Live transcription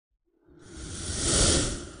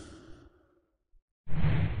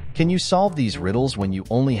Can you solve these riddles when you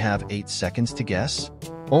only have 8 seconds to guess?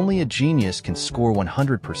 Only a genius can score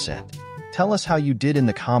 100%. Tell us how you did in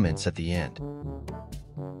the comments at the end.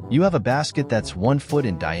 You have a basket that's 1 foot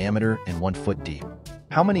in diameter and 1 foot deep.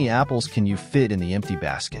 How many apples can you fit in the empty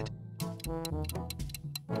basket?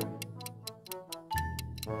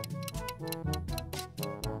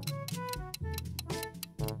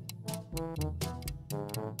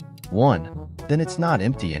 One. Then it's not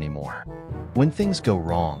empty anymore. When things go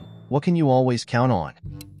wrong, what can you always count on?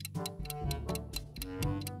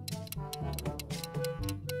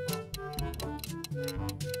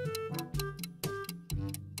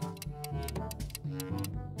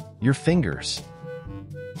 Your fingers.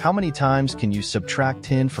 How many times can you subtract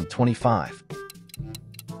 10 from 25?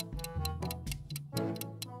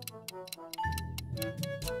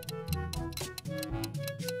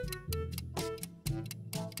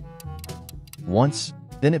 Once,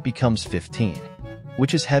 then it becomes 15.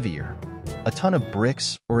 Which is heavier, a ton of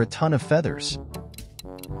bricks or a ton of feathers?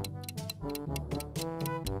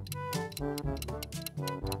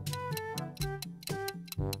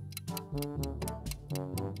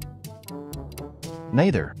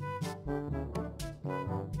 Neither.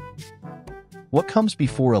 What comes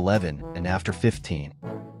before 11 and after 15?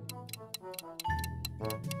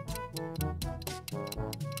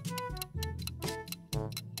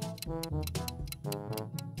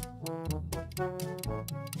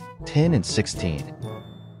 "10 and 16.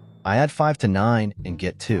 I add 5 to 9 and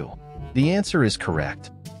get 2. The answer is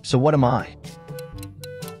correct. So what am I?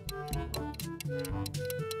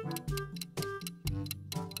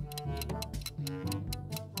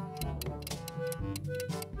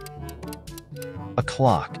 A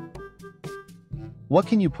clock. What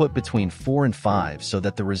can you put between 4 and 5 so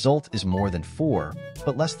that the result is more than 4,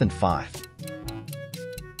 but less than 5?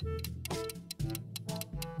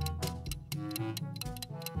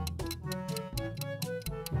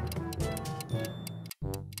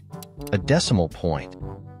 A decimal point.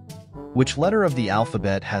 Which letter of the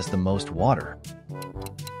alphabet has the most water?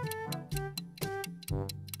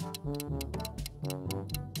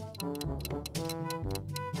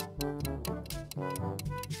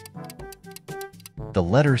 The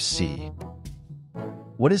letter C.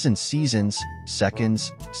 What is in seasons,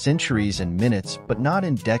 seconds, centuries, and minutes, but not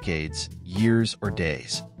in decades, years, or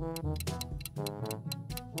days?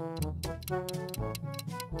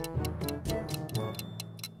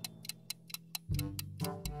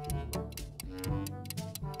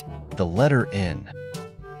 The letter N.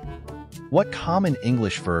 What common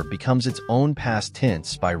English verb becomes its own past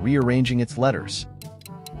tense by rearranging its letters?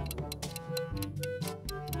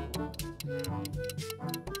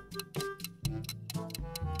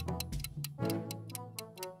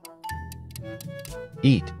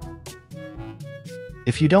 Eat.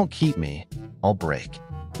 If you don't keep me, I'll break.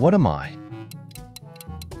 What am I?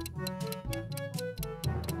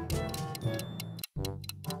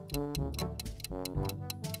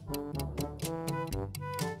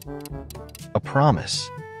 A promise.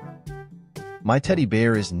 My teddy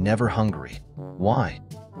bear is never hungry. Why?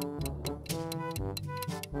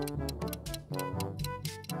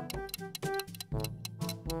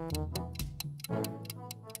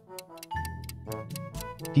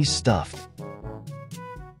 He's stuffed.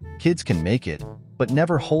 Kids can make it, but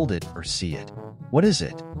never hold it or see it. What is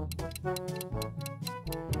it?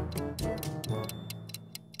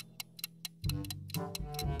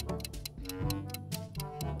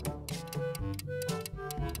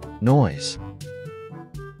 Noise.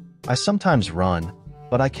 I sometimes run,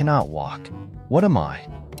 but I cannot walk. What am I?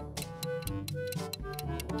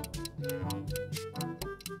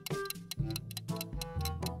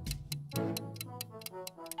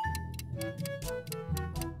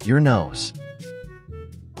 Your nose.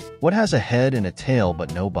 What has a head and a tail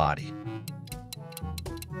but no body?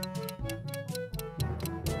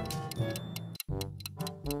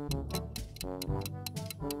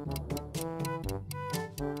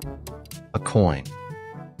 A coin.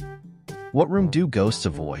 What room do ghosts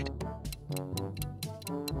avoid?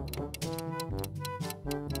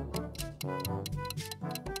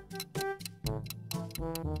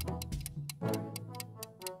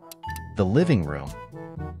 The living room.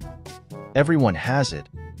 Everyone has it,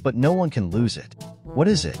 but no one can lose it. What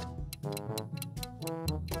is it?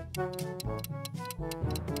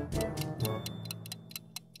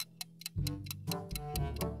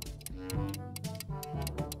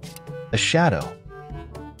 A shadow.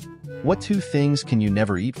 What 2 things can you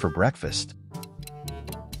never eat for breakfast?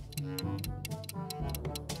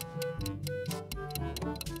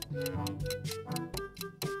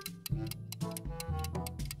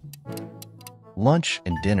 Lunch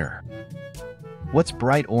and dinner. What's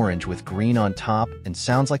bright orange with green on top and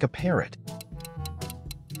sounds like a parrot?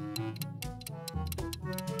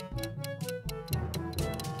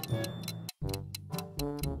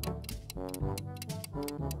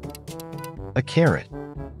 A carrot.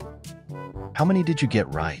 How many did you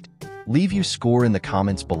get right? Leave your score in the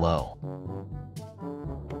comments below.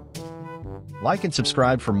 Like and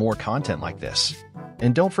subscribe for more content like this.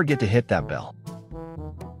 And don't forget to hit that bell.